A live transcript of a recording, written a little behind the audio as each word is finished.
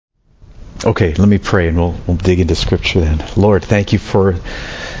Okay, let me pray and we'll dig into Scripture then. Lord, thank you for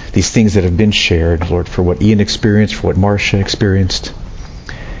these things that have been shared. Lord, for what Ian experienced, for what Marcia experienced.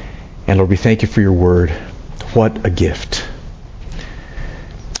 And Lord, we thank you for your word. What a gift.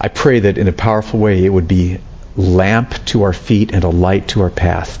 I pray that in a powerful way it would be lamp to our feet and a light to our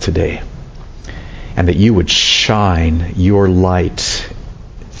path today. And that you would shine your light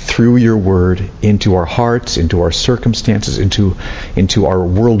through your word into our hearts, into our circumstances, into our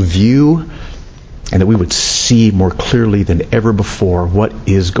worldview, and that we would see more clearly than ever before what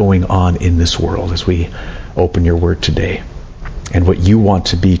is going on in this world as we open your word today, and what you want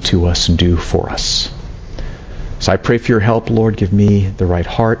to be to us and do for us. So I pray for your help, Lord. Give me the right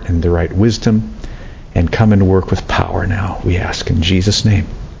heart and the right wisdom, and come and work with power now, we ask in Jesus' name.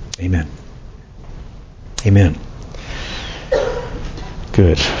 Amen. Amen.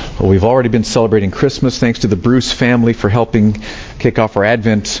 Good. Well, we've already been celebrating Christmas. Thanks to the Bruce family for helping kick off our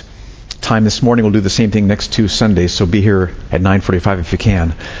Advent time this morning. We'll do the same thing next 2 Sundays, so be here at 9:45 if you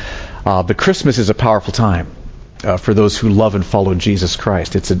can. But Christmas is a powerful time for those who love and follow Jesus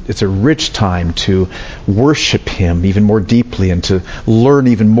Christ. It's a rich time to worship Him even more deeply and to learn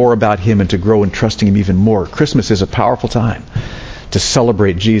even more about Him and to grow in trusting Him even more. Christmas is a powerful time to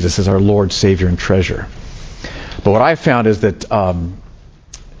celebrate Jesus as our Lord, Savior, and treasure. But what I've found is that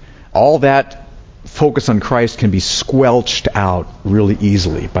all that focus on Christ can be squelched out really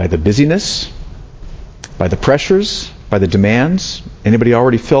easily by the busyness, by the pressures, by the demands. Anybody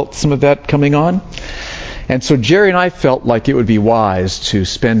already felt some of that coming on? And so Jerry and I felt like it would be wise to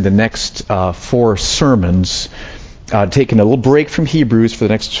spend the next 4 sermons taking a little break from Hebrews for the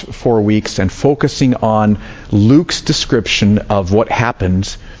next 4 weeks and focusing on Luke's description of what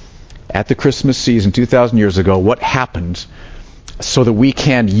happened at the Christmas season 2,000 years ago, what happened, so that we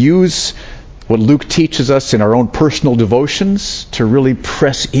can use what Luke teaches us in our own personal devotions to really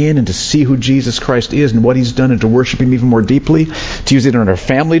press in and to see who Jesus Christ is and what He's done and to worship Him even more deeply, to use it in our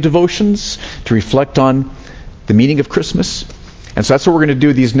family devotions, to reflect on the meaning of Christmas. And so that's what we're going to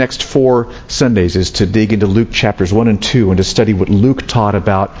do these next 4 Sundays, is to dig into Luke chapters 1 and 2 and to study what Luke taught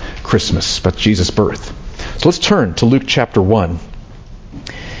about Christmas, about Jesus' birth. So let's turn to Luke chapter 1.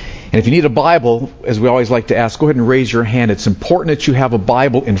 And if you need a Bible, as we always like to ask, go ahead and raise your hand. It's important that you have a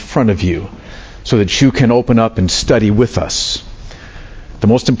Bible in front of you so that you can open up and study with us. The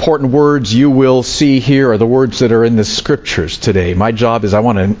most important words you will see here are the words that are in the Scriptures today. My job is I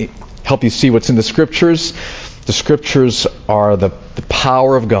want to help you see what's in the Scriptures. The Scriptures are the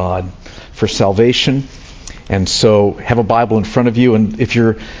power of God for salvation. And so have a Bible in front of you. And if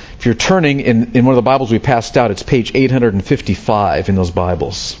you're turning in one of the Bibles we passed out, it's page 855 in those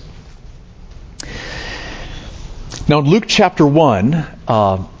Bibles. Now, in Luke chapter 1,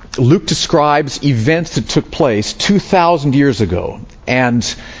 Luke describes events that took place 2,000 years ago. And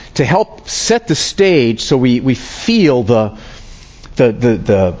to help set the stage so we feel the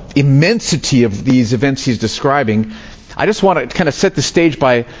immensity of these events he's describing, I just want to kind of set the stage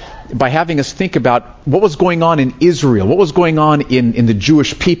by having us think about what was going on in Israel, what was going on in the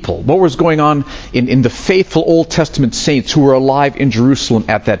Jewish people, what was going on in the faithful Old Testament saints who were alive in Jerusalem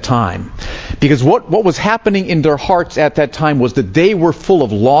at that time. Because what was happening in their hearts at that time was that they were full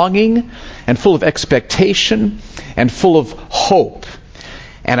of longing and full of expectation and full of hope.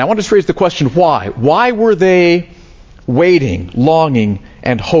 And I want to raise the question, why? Why were they waiting, longing,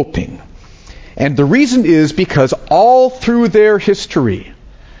 and hoping? And the reason is because all through their history,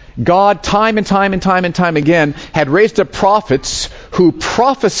 God, time and time again, had raised up prophets who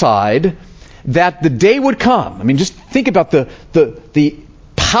prophesied that the day would come. I mean, just think about the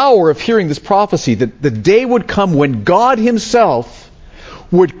power of hearing this prophecy, that the day would come when God Himself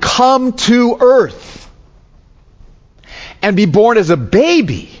would come to earth and be born as a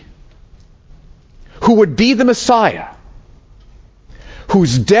baby, who would be the Messiah,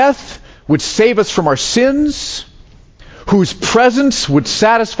 whose death would save us from our sins, whose presence would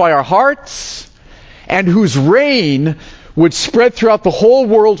satisfy our hearts, and whose reign would spread throughout the whole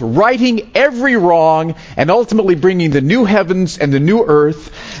world, righting every wrong and ultimately bringing the new heavens and the new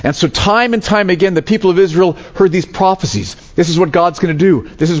earth. And so time and time again, the people of Israel heard these prophecies. This is what God's going to do.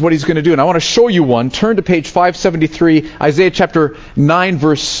 This is what He's going to do. And I want to show you one. Turn to page 573, Isaiah chapter 9,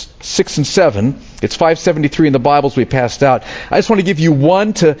 verse 6 and 7. It's 573 in the Bibles we passed out. I just want to give you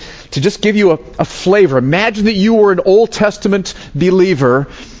one to just give you a flavor. Imagine that you were an Old Testament believer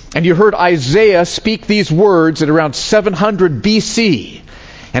and you heard Isaiah speak these words at around 700 BC.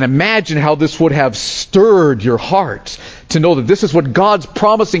 And imagine how this would have stirred your heart to know that this is what God's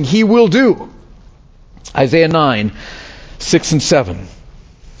promising He will do. Isaiah 9, 6 and 7.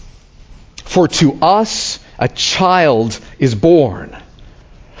 For to us a child is born.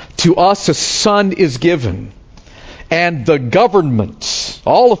 To us a son is given, and the government,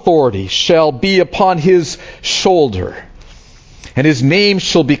 all authority, shall be upon his shoulder. And his name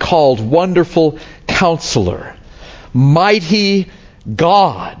shall be called Wonderful Counselor, Mighty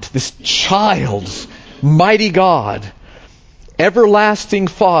God, this child, Mighty God, Everlasting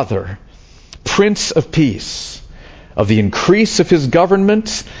Father, Prince of Peace. Of the increase of his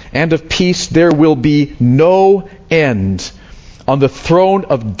government and of peace there will be no end on the throne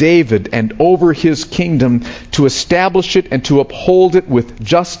of David and over his kingdom, to establish it and to uphold it with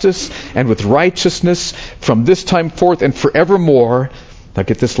justice and with righteousness from this time forth and forevermore. Now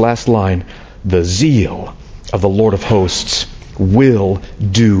get this last line. The zeal of the Lord of hosts will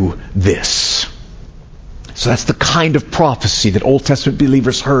do this. So that's the kind of prophecy that Old Testament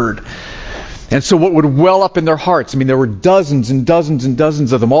believers heard. And so what would well up in their hearts, there were dozens and dozens and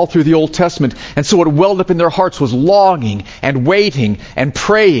dozens of them all through the Old Testament. And so what welled up in their hearts was longing and waiting and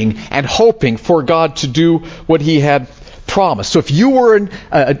praying and hoping for God to do what He had promised. So if you were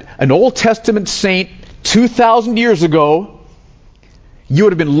an Old Testament saint 2,000 years ago, you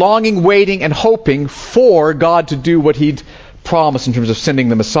would have been longing, waiting, and hoping for God to do what He'd promised in terms of sending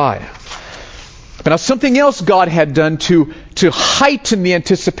the Messiah. But now something else God had done to heighten the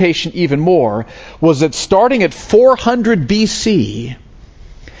anticipation even more was that starting at 400 BC,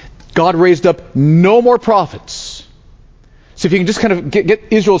 God raised up no more prophets. So if you can just kind of get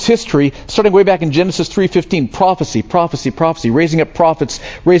Israel's history, starting way back in Genesis 3:15, prophecy, prophecy, prophecy, raising up prophets,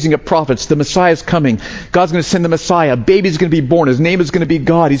 the Messiah's coming, God's going to send the Messiah, a baby's going to be born, His name is going to be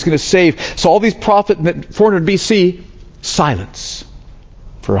God, He's going to save. So all these prophets, 400 BC, silence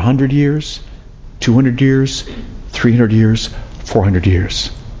for 100 years, 200 years, 300 years, 400 years.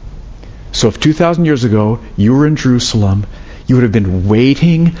 So if 2,000 years ago you were in Jerusalem, you would have been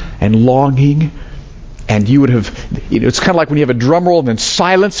waiting and longing, and you would have, it's kind of like when you have a drum roll and then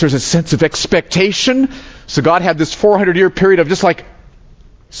silence, there's a sense of expectation. So God had this 400-year period of just like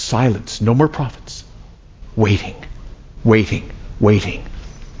silence, no more prophets. Waiting, waiting, waiting.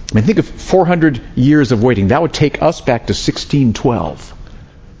 Think of 400 years of waiting. That would take us back to 1612.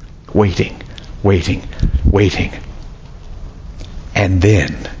 Waiting. Waiting, waiting. And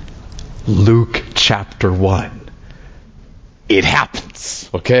then, Luke chapter 1. It happens,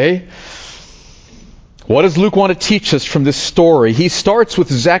 okay? What does Luke want to teach us from this story? He starts with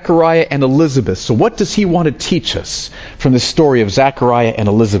Zechariah and Elizabeth. So what does he want to teach us from the story of Zechariah and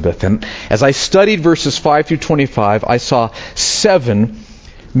Elizabeth? And as I studied verses 5 through 25, I saw 7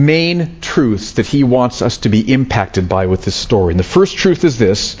 main truths that he wants us to be impacted by with this story. And the first truth is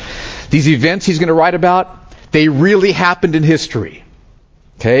this. These events he's going to write about, they really happened in history.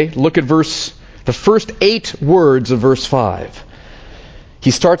 Okay? Look at the first 8 words of verse 5.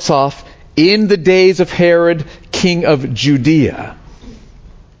 He starts off, in the days of Herod, king of Judea.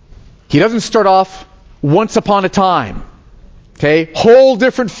 He doesn't start off once upon a time. Okay? Whole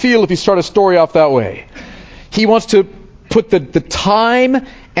different feel if you start a story off that way. He wants to put the time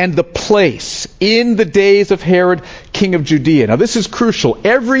and the place in the days of Herod, king of Judea. Now this is crucial.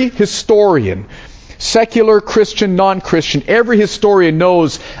 Every historian, secular, Christian, non-Christian, every historian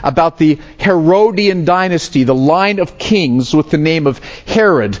knows about the Herodian dynasty, the line of kings with the name of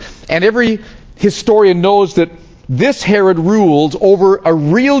Herod. And every historian knows that this Herod ruled over a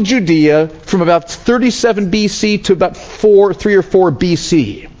real Judea from about 37 BC to about 3 or 4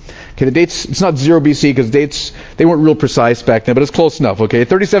 BC. Okay, the dates, it's not 0 BC because dates, they weren't real precise back then, but it's close enough, okay?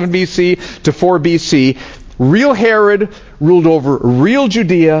 37 BC to 4 BC. Real Herod ruled over real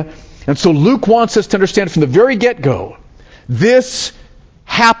Judea. And so Luke wants us to understand from the very get-go, this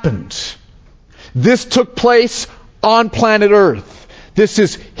happened. This took place on planet Earth. This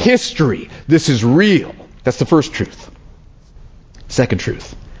is history. This is real. That's the first truth. Second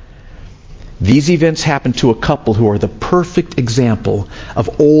truth. These events happened to a couple who are the perfect example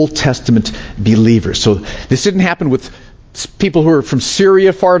of Old Testament believers. So this didn't happen with people who are from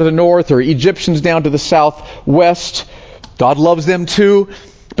Syria far to the north or Egyptians down to the southwest. God loves them too.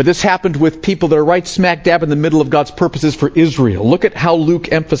 But this happened with people that are right smack dab in the middle of God's purposes for Israel. Look at how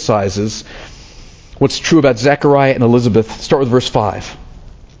Luke emphasizes what's true about Zechariah and Elizabeth. Start with verse 5.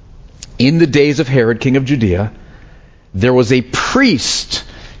 In the days of Herod, king of Judea, there was a priest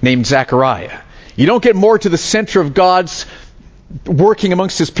named Zechariah. You don't get more to the center of God's working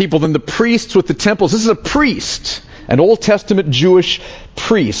amongst His people than the priests with the temples. This is a priest, an Old Testament Jewish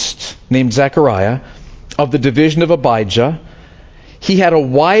priest named Zechariah of the division of Abijah. He had a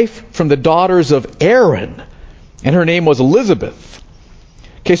wife from the daughters of Aaron, and her name was Elizabeth.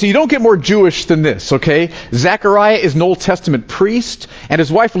 Okay, so you don't get more Jewish than this, okay? Zechariah is an Old Testament priest, and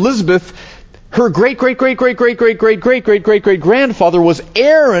his wife Elizabeth, Her great-great-great-great-great-great-great-great-great-great-grandfather was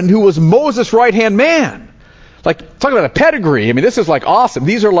Aaron, who was Moses' right-hand man. Like, talk about a pedigree. I mean, this is like awesome.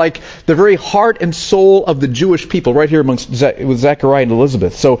 These are like the very heart and soul of the Jewish people right here with Zechariah and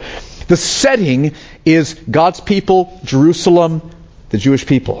Elizabeth. So the setting is God's people, Jerusalem, the Jewish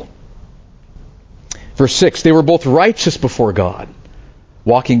people. Verse 6, they were both righteous before God,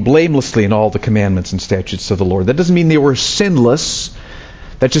 walking blamelessly in all the commandments and statutes of the Lord. That doesn't mean they were sinless.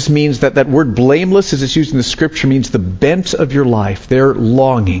 That just means that word blameless, as it's used in the Scripture, means the bent of your life, their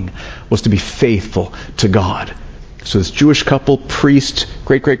longing, was to be faithful to God. So this Jewish couple, priest,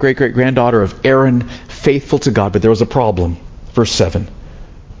 great-great-great-great-granddaughter of Aaron, faithful to God. But there was a problem. Verse 7.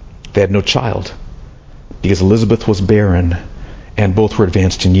 They had no child because Elizabeth was barren and both were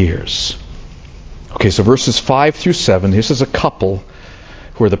advanced in years. Okay, so verses 5 through 7, this is a couple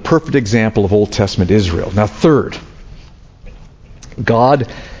who are the perfect example of Old Testament Israel. Now, third, God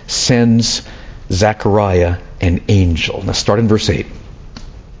sends Zechariah an angel. Now start in verse 8.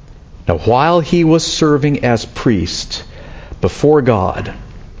 Now while he was serving as priest before God,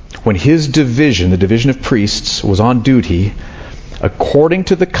 when his division, the division of priests, was on duty, according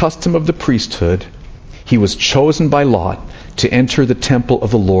to the custom of the priesthood, he was chosen by lot to enter the temple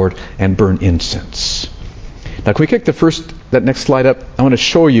of the Lord and burn incense. Now can we kick that next slide up? I want to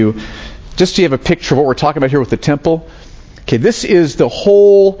show you, just so you have a picture of what we're talking about here with the temple. Okay, this is the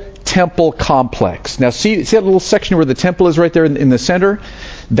whole temple complex. Now see that little section where the temple is right there in the center?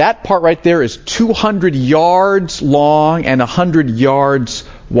 That part right there is 200 yards long and 100 yards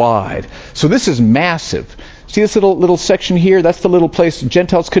wide. So this is massive. See this little section here? That's the little place.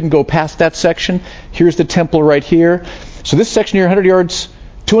 Gentiles couldn't go past that section. Here's the temple right here. So this section here, 100 yards,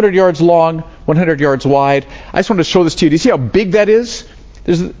 200 yards long, 100 yards wide. I just wanted to show this to you. Do you see how big that is?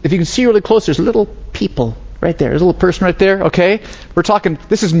 If you can see really close, there's little people right there. There's a little person right there, okay? We're talking,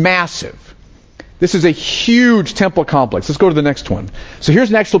 this is massive. This is a huge temple complex. Let's go to the next one. So here's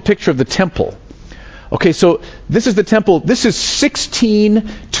an actual picture of the temple. Okay, so this is the temple. This is 16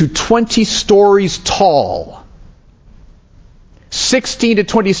 to 20 stories tall. 16 to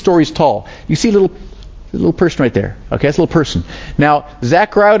 20 stories tall. You see a little person right there. Okay, that's a little person. Now,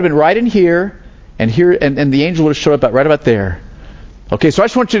 Zechariah would have been right in here, and the angel would have showed up right about there. Okay, so I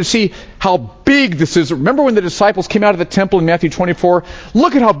just want you to see how big this is. Remember when the disciples came out of the temple in Matthew 24?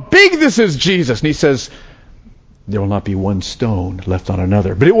 Look at how big this is, Jesus. And he says, there will not be one stone left on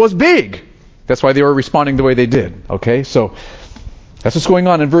another. But it was big. That's why they were responding the way they did. Okay, so that's what's going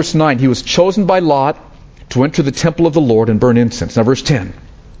on in verse 9. He was chosen by lot to enter the temple of the Lord and burn incense. Now verse 10.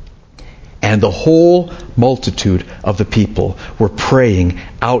 And the whole multitude of the people were praying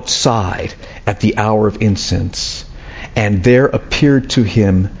outside at the hour of incense. And there appeared to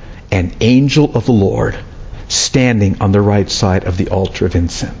him an angel of the Lord standing on the right side of the altar of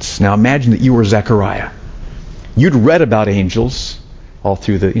incense. Now imagine that you were Zechariah. You'd read about angels all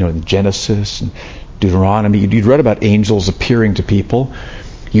through the Genesis and Deuteronomy. You'd read about angels appearing to people.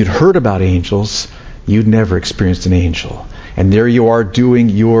 You'd heard about angels. You'd never experienced an angel. And there you are doing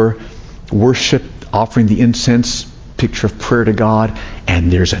your worship, offering the incense, picture of prayer to God,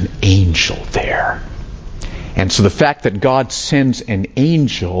 and there's an angel there. And so the fact that God sends an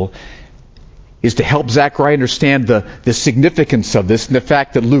angel is to help Zechariah understand the significance of this. And the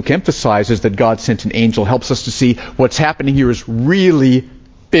fact that Luke emphasizes that God sent an angel helps us to see what's happening here is really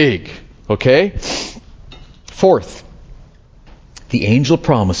big. Okay? Fourth, the angel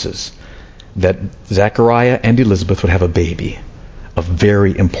promises that Zechariah and Elizabeth would have a baby. A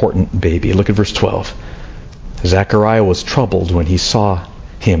very important baby. Look at verse 12. Zechariah was troubled when he saw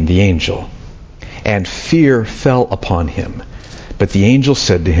him, the angel, and fear fell upon him. But the angel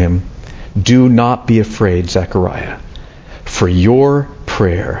said to him, do not be afraid, Zechariah, for your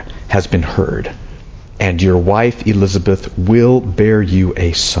prayer has been heard, and your wife Elizabeth will bear you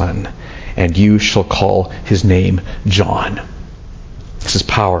a son, and you shall call his name John. This is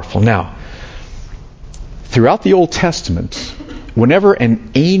powerful. Now, throughout the Old Testament, whenever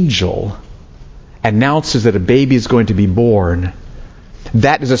an angel announces that a baby is going to be born,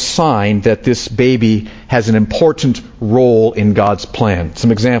 that is a sign that this baby has an important role in God's plan.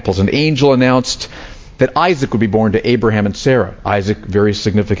 Some examples. An angel announced that Isaac would be born to Abraham and Sarah. Isaac, very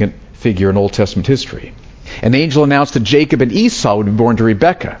significant figure in Old Testament history. An angel announced that Jacob and Esau would be born to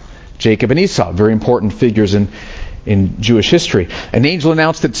Rebekah. Jacob and Esau, very important figures in Jewish history. An angel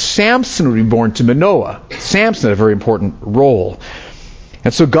announced that Samson would be born to Manoah. Samson had a very important role.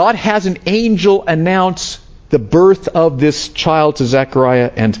 And so God has an angel announce the birth of this child to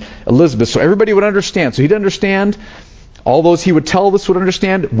Zechariah and Elizabeth. So everybody would understand. So he'd understand. All those he would tell this would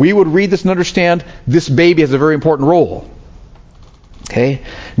understand. We would read this and understand this baby has a very important role. Okay?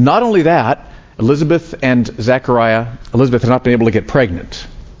 Not only that, Elizabeth had not been able to get pregnant.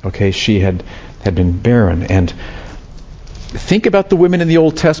 Okay, she had been barren. And think about the women in the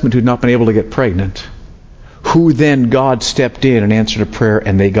Old Testament who had not been able to get pregnant, who then God stepped in and answered a prayer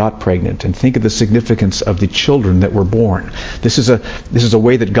and they got pregnant. And think of the significance of the children that were born. This is a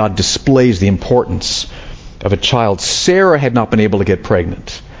way that God displays the importance of a child. Sarah had not been able to get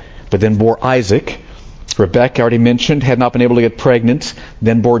pregnant, but then bore Isaac. Rebekah, already mentioned, had not been able to get pregnant,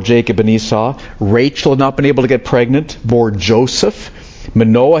 then bore Jacob and Esau. Rachel had not been able to get pregnant, bore Joseph.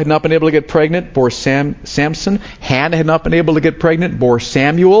 Manoah had not been able to get pregnant, bore Samson. Hannah had not been able to get pregnant, bore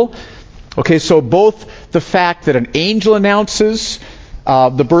Samuel. Okay, so both the fact that an angel announces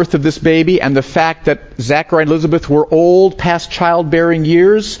the birth of this baby and the fact that Zachariah and Elizabeth were old, past childbearing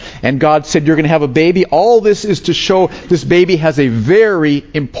years, and God said, you're going to have a baby, all this is to show this baby has a very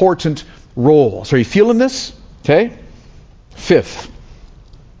important role. So are you feeling this? Okay? Fifth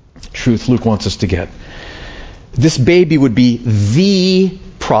truth Luke wants us to get. This baby would be the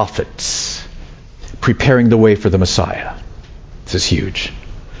prophets preparing the way for the Messiah. This is huge.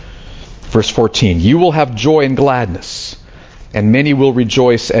 Verse 14, you will have joy and gladness, and many will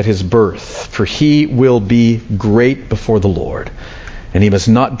rejoice at his birth, for he will be great before the Lord, and he must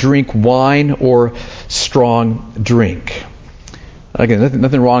not drink wine or strong drink. Again,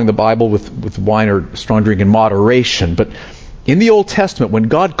 nothing wrong in the Bible with wine or strong drink in moderation, but in the Old Testament, when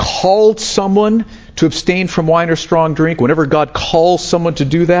God called someone to abstain from wine or strong drink, whenever God calls someone to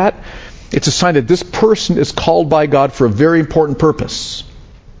do that, it's a sign that this person is called by God for a very important purpose.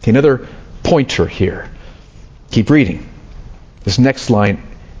 Okay, another pointer here. Keep reading. This next line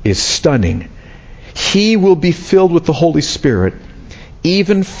is stunning. He will be filled with the Holy Spirit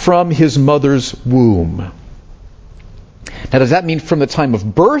even from his mother's womb. Now, does that mean from the time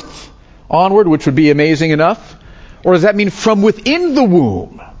of birth onward, which would be amazing enough? Or does that mean from within the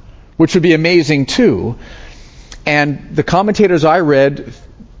womb, which would be amazing too? And the commentators I read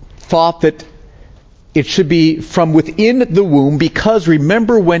thought that it should be from within the womb, because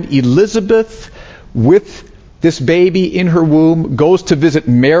remember when Elizabeth, with this baby in her womb, goes to visit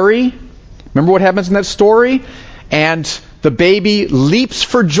Mary? Remember what happens in that story? And the baby leaps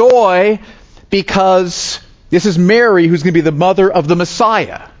for joy because this is Mary who's going to be the mother of the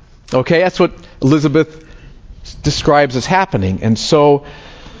Messiah. Okay, that's what Elizabeth describes as happening. And so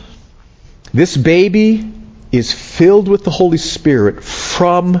this baby is filled with the Holy Spirit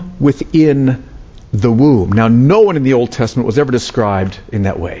from within the womb. Now, no one in the Old Testament was ever described in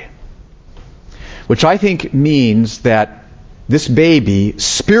that way, which I think means that this baby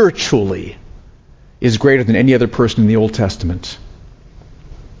spiritually is greater than any other person in the Old Testament.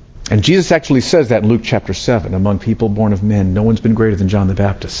 And Jesus actually says that in Luke chapter 7. Among people born of men, no one's been greater than John the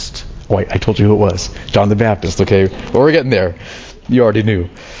Baptist. Oh, I told you who it was. John the Baptist, okay? Well, we're getting there. You already knew.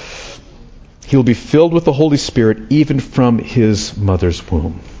 He will be filled with the Holy Spirit even from his mother's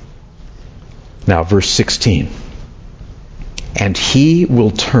womb. Now, verse 16. And he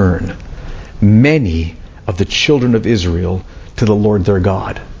will turn many of the children of Israel to the Lord their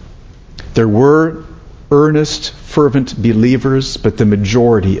God. There were earnest, fervent believers, but the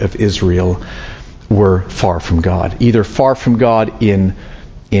majority of Israel were far from God. Either far from God in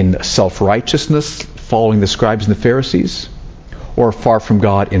self-righteousness, following the scribes and the Pharisees, or far from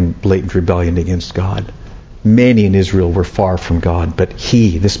God in blatant rebellion against God. Many in Israel were far from God, but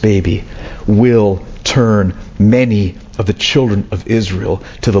he, this baby, will turn many of the children of Israel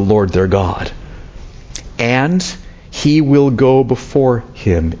to the Lord their God. And he will go before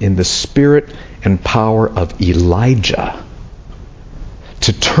him in the spirit and power of Elijah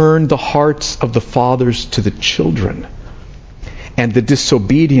to turn the hearts of the fathers to the children and the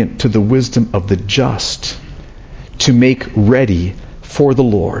disobedient to the wisdom of the just, to make ready for the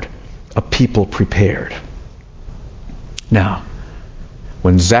Lord a people prepared. Now,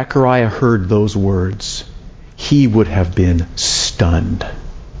 when Zechariah heard those words, he would have been stunned,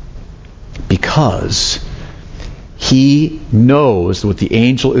 because he knows what the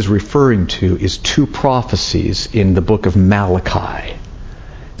angel is referring to is two prophecies in the book of Malachi.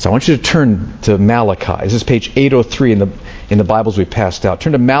 So I want you to turn to Malachi. This is page 803 in the Bibles we passed out.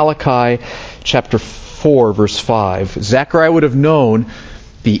 Turn to Malachi chapter 4, verse 5. Zechariah would have known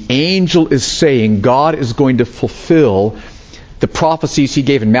the angel is saying God is going to fulfill the prophecies he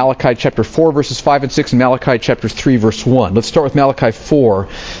gave in Malachi chapter 4, verses 5 and 6, and Malachi chapter 3, verse 1. Let's start with Malachi 4,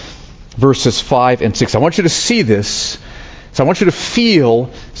 verses 5 and 6. I want you to see this. So I want you to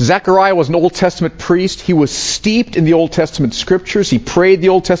feel, Zechariah was an Old Testament priest. He was steeped in the Old Testament scriptures. He prayed the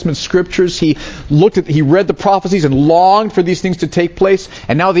Old Testament scriptures. He read the prophecies and longed for these things to take place.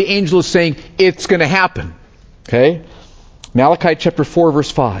 And now the angel is saying, it's going to happen. Okay? Malachi chapter 4,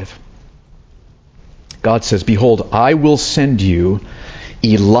 verse 5. God says, behold, I will send you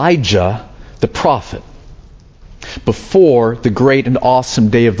Elijah the prophet before the great and awesome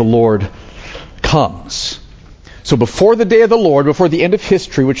day of the Lord comes. So before the day of the Lord, before the end of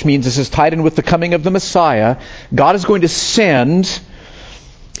history, which means this is tied in with the coming of the Messiah, God is going to send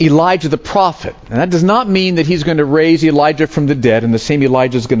Elijah the prophet. And that does not mean that he's going to raise Elijah from the dead and the same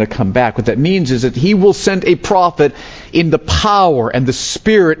Elijah is going to come back. What that means is that he will send a prophet in the power and the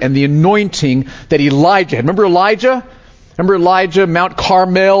spirit and the anointing that Elijah had. Remember Elijah? Remember Elijah, Mount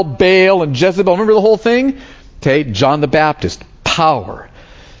Carmel, Baal, and Jezebel? Remember the whole thing? Okay, John the Baptist, power.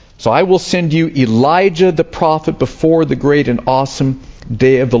 So I will send you Elijah the prophet before the great and awesome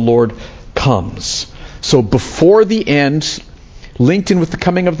day of the Lord comes. So before the end, linked in with the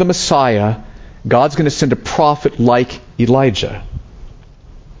coming of the Messiah, God's going to send a prophet like Elijah.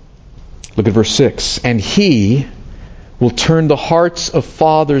 Look at verse 6. And he will turn the hearts of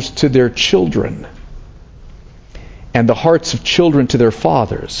fathers to their children, and the hearts of children to their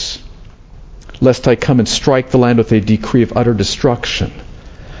fathers, lest I come and strike the land with a decree of utter destruction.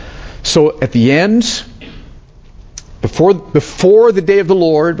 So at the end, before the day of the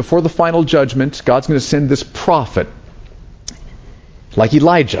Lord, before the final judgment, God's going to send this prophet like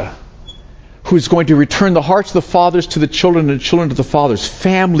Elijah, who is going to return the hearts of the fathers to the children and the children to the fathers.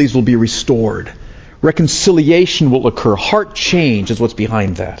 Families will be restored. Reconciliation will occur. Heart change is what's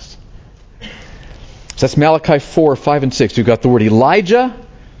behind that. So that's Malachi 4, 5, and 6. We've got the word Elijah,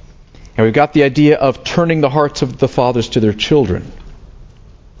 and we've got the idea of turning the hearts of the fathers to their children.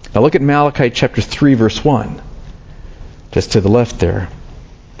 Now look at Malachi chapter 3, verse 1. Just to the left there.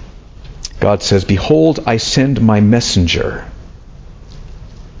 God says, behold, I send my messenger.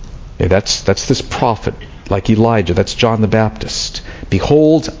 Okay, that's this prophet like Elijah. That's John the Baptist.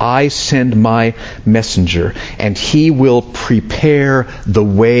 Behold, I send my messenger, and he will prepare the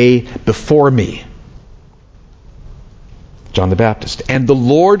way before me. John the Baptist. And the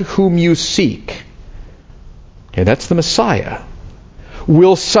Lord whom you seek, okay, that's the Messiah,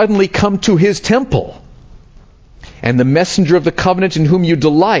 will suddenly come to his temple. And the messenger of the covenant in whom you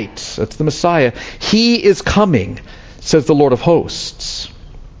delight, that's the Messiah, he is coming, says the Lord of hosts.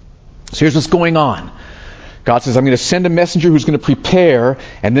 So here's what's going on. God says, I'm going to send a messenger who's going to prepare,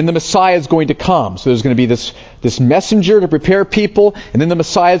 and then the Messiah is going to come. So there's going to be this messenger to prepare people, and then the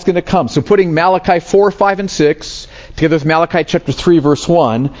Messiah is going to come. So putting Malachi 4, 5, and 6 together with Malachi chapter 3, verse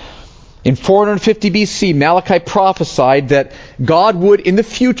 1, in 450 BC, Malachi prophesied that God would, in the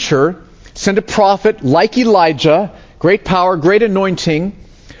future, send a prophet like Elijah, great power, great anointing,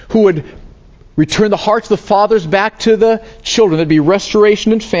 who would return the hearts of the fathers back to the children. There'd be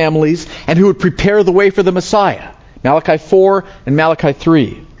restoration in families, and who would prepare the way for the Messiah. Malachi 4 and Malachi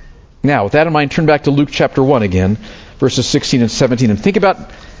 3. Now, with that in mind, turn back to Luke chapter 1 again, verses 16 and 17, and think about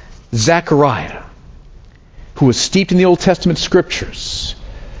Zechariah, who was steeped in the Old Testament Scriptures,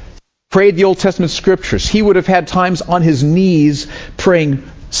 prayed the Old Testament Scriptures. He would have had times on his knees praying,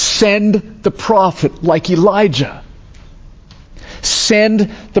 send the prophet like Elijah.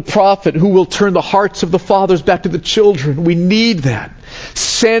 Send the prophet who will turn the hearts of the fathers back to the children. We need that.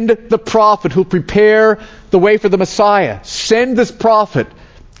 Send the prophet who will prepare the way for the Messiah. Send this prophet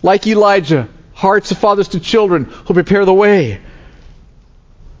like Elijah, hearts of fathers to children, who will prepare the way.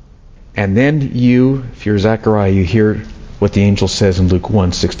 And then you, if you're Zechariah, you hear what the angel says in Luke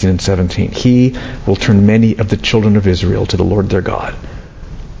 1, 16 and 17. He will turn many of the children of Israel to the Lord their God.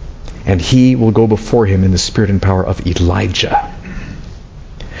 And he will go before him in the spirit and power of Elijah,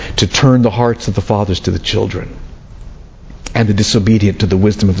 to turn the hearts of the fathers to the children, and the disobedient to the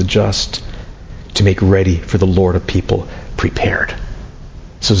wisdom of the just, to make ready for the Lord a people prepared.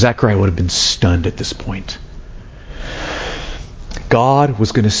 So Zechariah would have been stunned at this point. God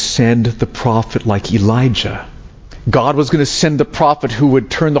was going to send the prophet like Elijah. God was going to send the prophet who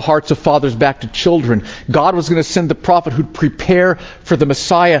would turn the hearts of fathers back to children. God was going to send the prophet who would prepare for the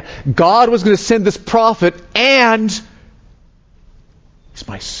Messiah. God was going to send this prophet, and he's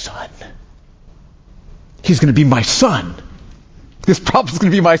my son. He's going to be my son. This prophet's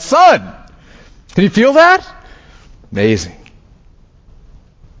going to be my son. Can you feel that? Amazing.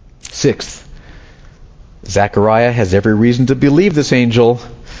 Sixth, Zechariah has every reason to believe this angel.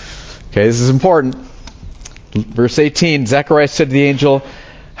 Okay, this is important. Verse 18, Zechariah said to the angel,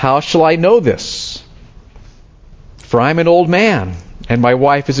 how shall I know this? For I'm an old man, and my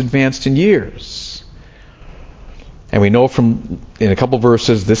wife is advanced in years. And we know from, in a couple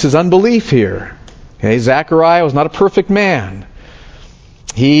verses, this is unbelief here. Okay, Zechariah was not a perfect man.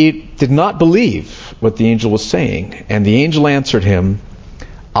 He did not believe what the angel was saying. And the angel answered him,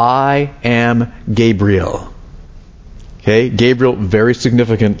 I am Gabriel. Okay, Gabriel, very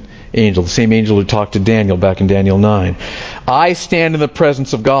significant angel, the same angel who talked to Daniel back in Daniel 9. I stand in the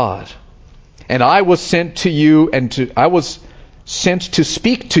presence of God, and I was sent to you I was sent to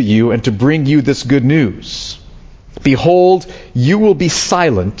speak to you and to bring you this good news. Behold, you will be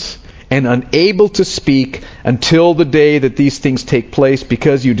silent and unable to speak until the day that these things take place,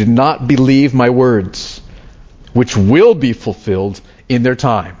 because you did not believe my words, which will be fulfilled in their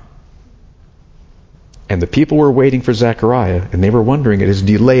time. And the people were waiting for Zechariah, and they were wondering at his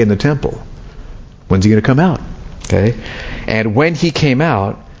delay in the temple. When's he going to come out? Okay? And when he came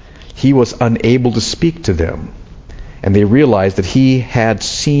out, he was unable to speak to them. And they realized that he had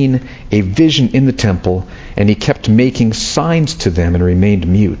seen a vision in the temple, and he kept making signs to them and remained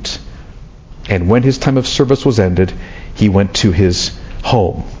mute. And when his time of service was ended, he went to his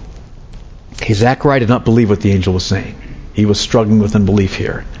home. Zechariah did not believe what the angel was saying. He was struggling with unbelief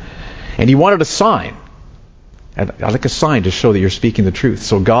here. And he wanted a sign. I'd like a sign to show that you're speaking the truth.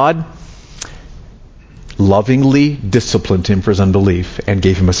 So God lovingly disciplined him for his unbelief and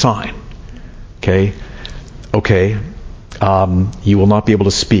gave him a sign. Okay, you will not be able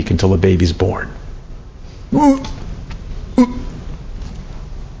to speak until the baby's born.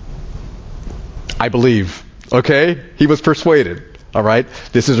 I believe. Okay? He was persuaded. All right?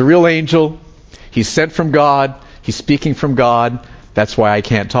 This is a real angel. He's sent from God. He's speaking from God. That's why I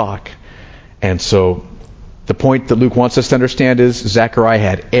can't talk. And so the point that Luke wants us to understand is Zechariah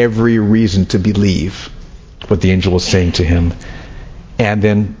had every reason to believe what the angel was saying to him. And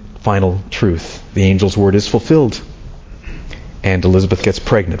then final truth. The angel's word is fulfilled. And Elizabeth gets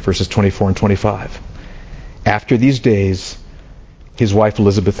pregnant, verses 24 and 25. After these days, his wife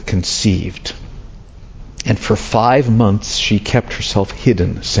Elizabeth conceived. And for 5 months she kept herself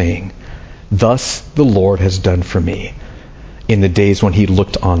hidden, saying, Thus the Lord has done for me in the days when he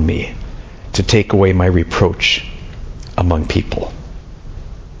looked on me to take away my reproach among people.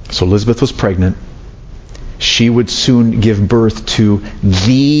 So Elizabeth was pregnant. She would soon give birth to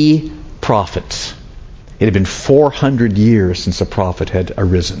the prophet. It had been 400 years since a prophet had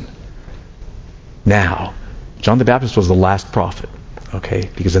arisen. Now, John the Baptist was the last prophet, okay,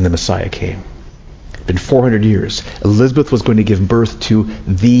 because then the Messiah came. It had been 400 years. Elizabeth was going to give birth to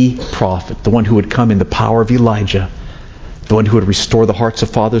the prophet, the one who would come in the power of Elijah, the one who would restore the hearts of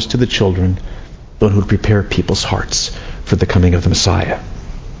fathers to the children, the one who would prepare people's hearts for the coming of the Messiah.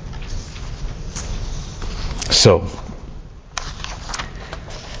 So,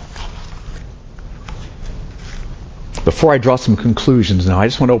 before I draw some conclusions now, I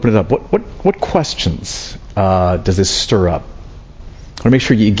just want to open it up. What questions does this stir up? I want to make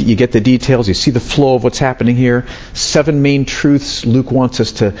sure you get the details, you see the flow of what's happening here. 7 main truths Luke wants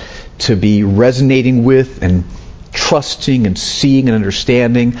us to be resonating with and trusting and seeing and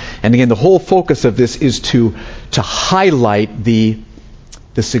understanding. And again, the whole focus of this is to highlight the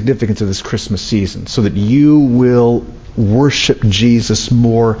significance of this Christmas season so that you will worship Jesus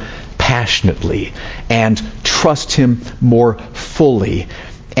more passionately and trust him more fully.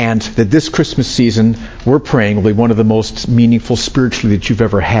 And that this Christmas season, we're praying, will be one of the most meaningful spiritually that you've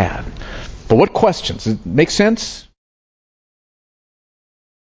ever had. But what questions? Does it make sense?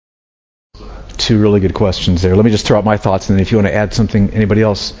 2 really good questions there. Let me just throw out my thoughts, and then if you want to add something, anybody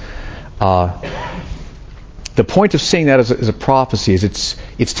else. The point of saying that as a prophecy is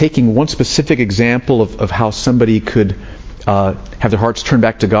it's taking one specific example of how somebody could have their hearts turned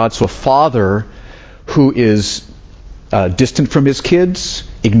back to God. So a father who is distant from his kids,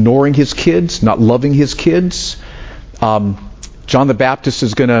 ignoring his kids, not loving his kids. John the Baptist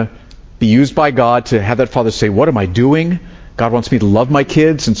is going to be used by God to have that father say, what am I doing? God wants me to love my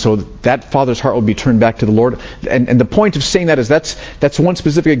kids, and so that father's heart will be turned back to the Lord. And the point of saying that is that's one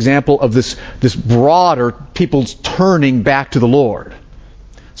specific example of this broader people's turning back to the Lord.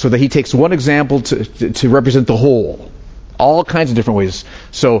 So that he takes one example to represent the whole. All kinds of different ways.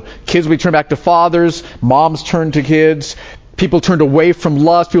 So kids will be turned back to fathers, moms turn to kids, people turned away from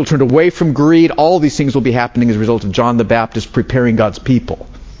lust, people turned away from greed. All these things will be happening as a result of John the Baptist preparing God's people.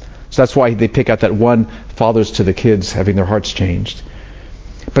 So that's why they pick out that one, fathers to the kids having their hearts changed.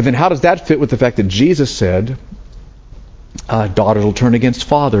 But then how does that fit with the fact that Jesus said, daughters will turn against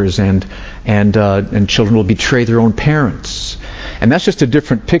fathers and children will betray their own parents? And that's just a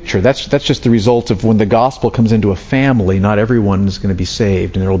different picture. That's just the result of when the gospel comes into a family, not everyone is going to be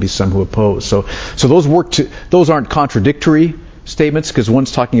saved, and there will be some who oppose. So those aren't contradictory statements, because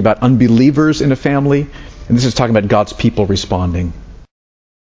one's talking about unbelievers in a family, and this is talking about God's people responding.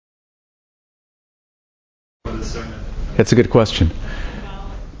 That's a good question.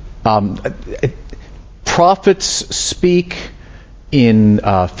 Prophets speak in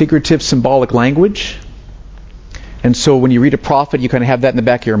figurative, symbolic language. And so when you read a prophet, you kind of have that in the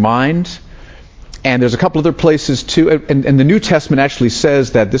back of your mind. And there's a couple other places too. And the New Testament actually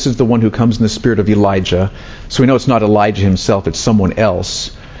says that this is the one who comes in the spirit of Elijah. So we know it's not Elijah himself, it's someone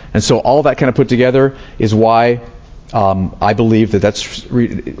else. And so all that kind of put together is why I believe that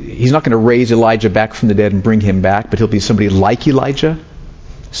he's not going to raise Elijah back from the dead and bring him back, but he'll be somebody like Elijah.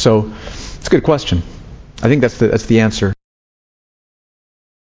 So it's a good question. I think that's the answer.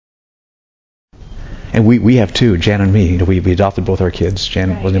 And we have two, Jan and me. We adopted both our kids.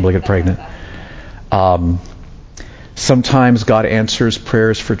 Jan wasn't able to get pregnant. Sometimes God answers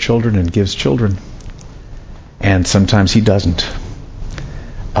prayers for children and gives children, and sometimes He doesn't.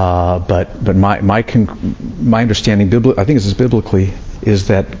 But my understanding, I think this is biblically, is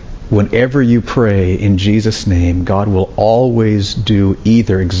that whenever you pray in Jesus' name, God will always do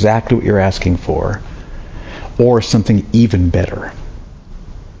either exactly what you're asking for, or something even better,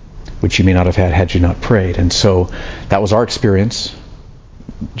 which you may not have had you not prayed. And so that was our experience,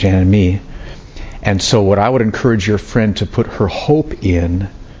 Jan and me. And so what I would encourage your friend to put her hope in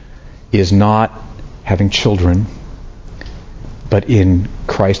is not having children, but in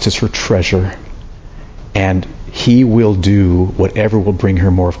Christ as her treasure. And He will do whatever will bring her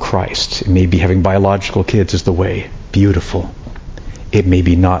more of Christ. It may be having biological kids is the way. Beautiful. It may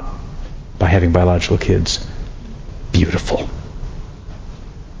be not by having biological kids. Beautiful.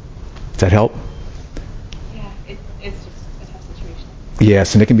 Does that help? It's just a tough situation.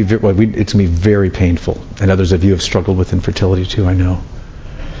 Yes, and it can be it's going to be very painful. And others of you have struggled with infertility too, I know.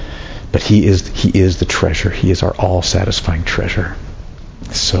 But He is the treasure. He is our all-satisfying treasure.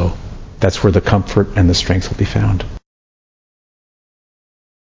 So that's where the comfort and the strength will be found.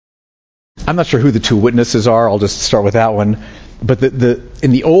 I'm not sure who the two witnesses are. I'll just start with that one. But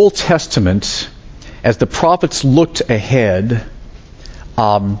in the Old Testament, as the prophets looked ahead,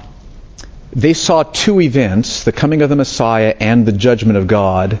 they saw two events: the coming of the Messiah and the judgment of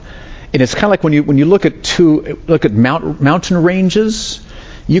God. And it's kind of like when you look at mountain ranges.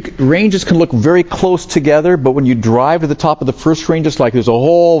 Ranges can look very close together, but when you drive to the top of the first range, it's like there's a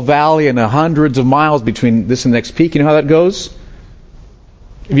whole valley and hundreds of miles between this and the next peak. You know how that goes?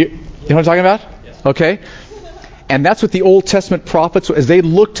 You know what I'm talking about? Yes. Okay. And that's what the Old Testament prophets, as they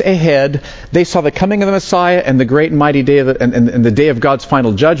looked ahead, they saw the coming of the Messiah and the great and mighty day and the day of God's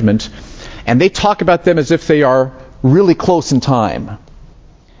final judgment. And they talk about them as if they are really close in time.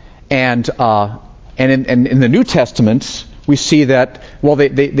 And in the New Testament, we see that, well,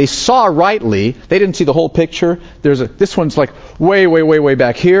 they saw rightly. They didn't see the whole picture. This one's like way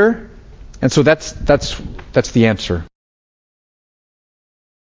back here, and so that's the answer.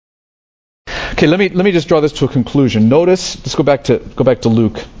 Okay, let me just draw this to a conclusion. Notice, let's go back to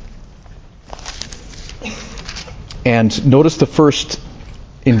Luke, and notice the first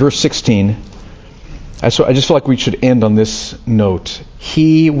in verse 16. I just feel like we should end on this note.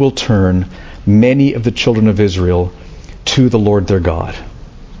 He will turn many of the children of Israel to the Lord their God.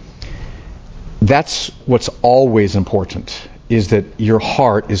 That's what's always important, is that your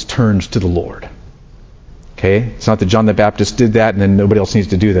heart is turned to the Lord. Okay? It's not that John the Baptist did that and then nobody else needs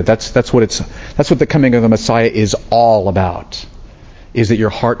to do that. That's what the coming of the Messiah is all about, is that your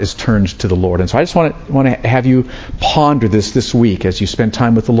heart is turned to the Lord. And so I just want to have you ponder this week as you spend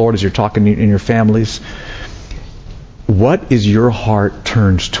time with the Lord, as you're talking in your families. What is your heart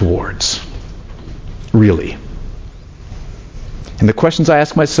turned towards? Really? And the questions I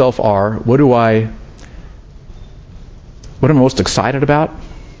ask myself are, what am I most excited about?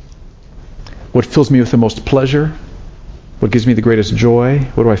 What fills me with the most pleasure? What gives me the greatest joy?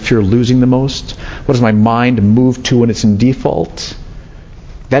 What do I fear losing the most? What does my mind move to when it's in default?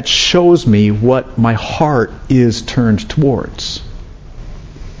 That shows me what my heart is turned towards.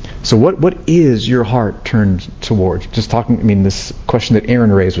 So what is your heart turned towards? This question that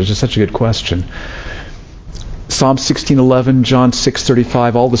Aaron raised was just such a good question. Psalm 16:11, John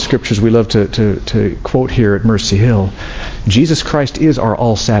 6:35, all the scriptures we love to quote here at Mercy Hill. Jesus Christ is our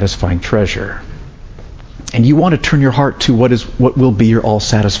all-satisfying treasure. And you want to turn your heart to what will be your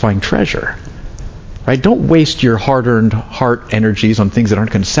all-satisfying treasure. Right? Don't waste your hard-earned heart energies on things that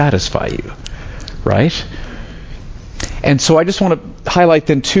aren't going to satisfy you. Right? And so I just want to highlight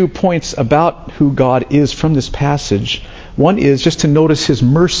then 2 points about who God is from this passage. One is just to notice His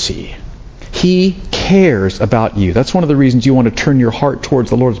mercy. He cares about you. That's one of the reasons you want to turn your heart towards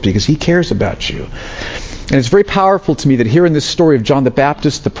the Lord, because He cares about you. And it's very powerful to me that here in this story of John the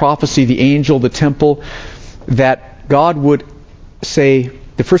Baptist, the prophecy, the angel, the temple, that God would say,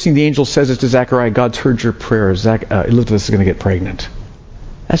 the first thing the angel says is to Zechariah, God's heard your prayer. Elizabeth is going to get pregnant.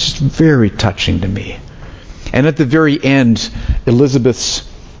 That's just very touching to me. And at the very end, Elizabeth's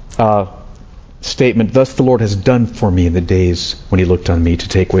statement, thus the Lord has done for me in the days when he looked on me to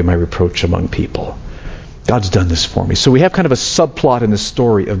take away my reproach among people. God's done this for me. So we have kind of a subplot in the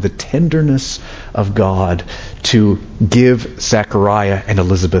story of the tenderness of God to give Zechariah and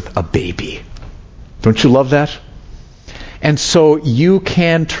Elizabeth a baby. Don't you love that? And so you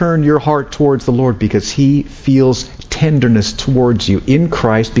can turn your heart towards the Lord because he feels tenderness towards you in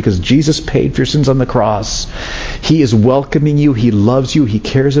Christ because Jesus paid for your sins on the cross. He is welcoming you. He loves you. He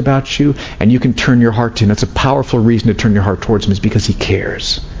cares about you. And you can turn your heart to him. That's a powerful reason to turn your heart towards him is because he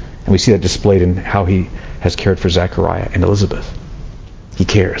cares. And we see that displayed in how he has cared for Zechariah and Elizabeth. He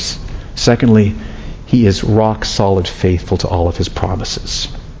cares. Secondly, he is rock solid faithful to all of his promises.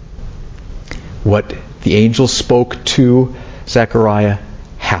 What the angel spoke to Zechariah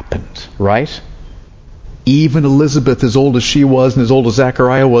happened, right? Even Elizabeth, as old as she was and as old as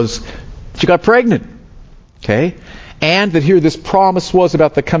Zechariah was, she got pregnant. Okay? And that here this promise was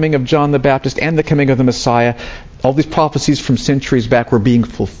about the coming of John the Baptist and the coming of the Messiah. All these prophecies from centuries back were being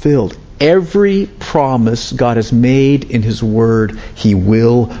fulfilled. Every promise God has made in his word, he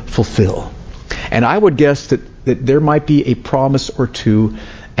will fulfill. And I would guess that there might be a promise or two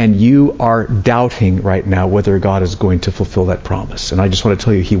and you are doubting right now whether God is going to fulfill that promise. And I just want to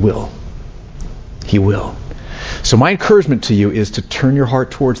tell you, he will. He will. So my encouragement to you is to turn your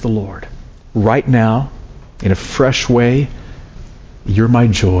heart towards the Lord. Right now, in a fresh way, you're my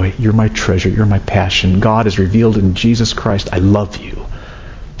joy, you're my treasure, you're my passion. God is revealed in Jesus Christ. I love you.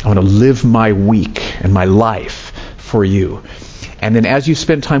 I want to live my week and my life for you. And then as you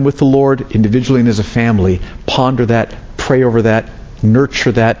spend time with the Lord, individually and as a family, ponder that, pray over that,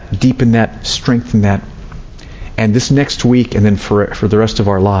 nurture that, deepen that, strengthen that. And this next week and then for the rest of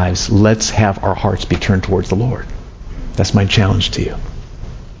our lives, let's have our hearts be turned towards the Lord. That's my challenge to you.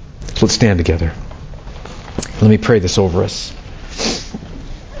 So let's stand together. Let me pray this over us.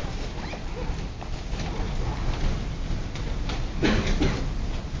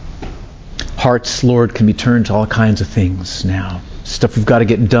 Hearts, Lord, can be turned to all kinds of things now. Stuff we've got to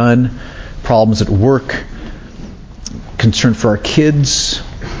get done, problems at work, concern for our kids,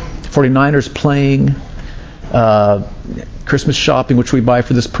 49ers playing, Christmas shopping, which we buy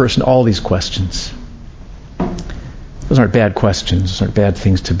for this person, all these questions. Those aren't bad questions. Those aren't bad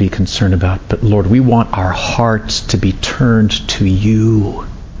things to be concerned about. But Lord, we want our hearts to be turned to you.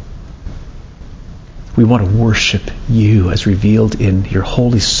 We want to worship you as revealed in your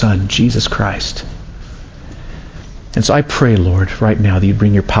Holy Son, Jesus Christ. And so I pray, Lord, right now that you'd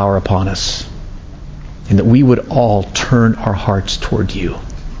bring your power upon us and that we would all turn our hearts toward you.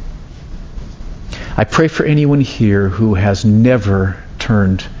 I pray for anyone here who has never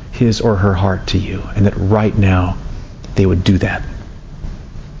turned his or her heart to you, and that right now they would do that.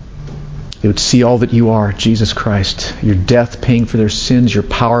 They would see all that you are, Jesus Christ, your death paying for their sins, your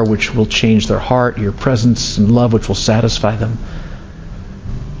power which will change their heart, your presence and love which will satisfy them.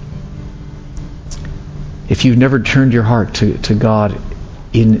 If you've never turned your heart to God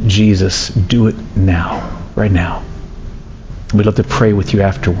in Jesus, do it now, right now. We'd love to pray with you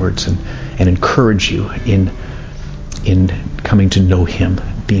afterwards and encourage you in coming to know him,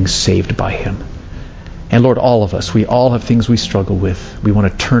 being saved by him. And Lord, all of us, we all have things we struggle with. We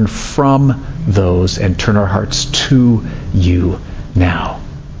want to turn from those and turn our hearts to you now.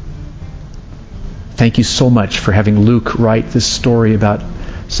 Thank you so much for having Luke write this story about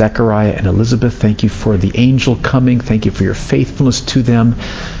Zechariah and Elizabeth. Thank you for the angel coming. Thank you for your faithfulness to them.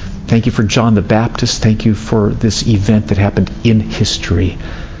 Thank you for John the Baptist. Thank you for this event that happened in history.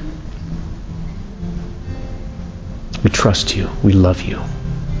 We trust you. We love you.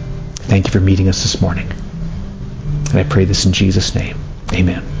 Thank you for meeting us this morning. And I pray this in Jesus' name.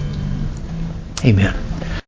 Amen. Amen.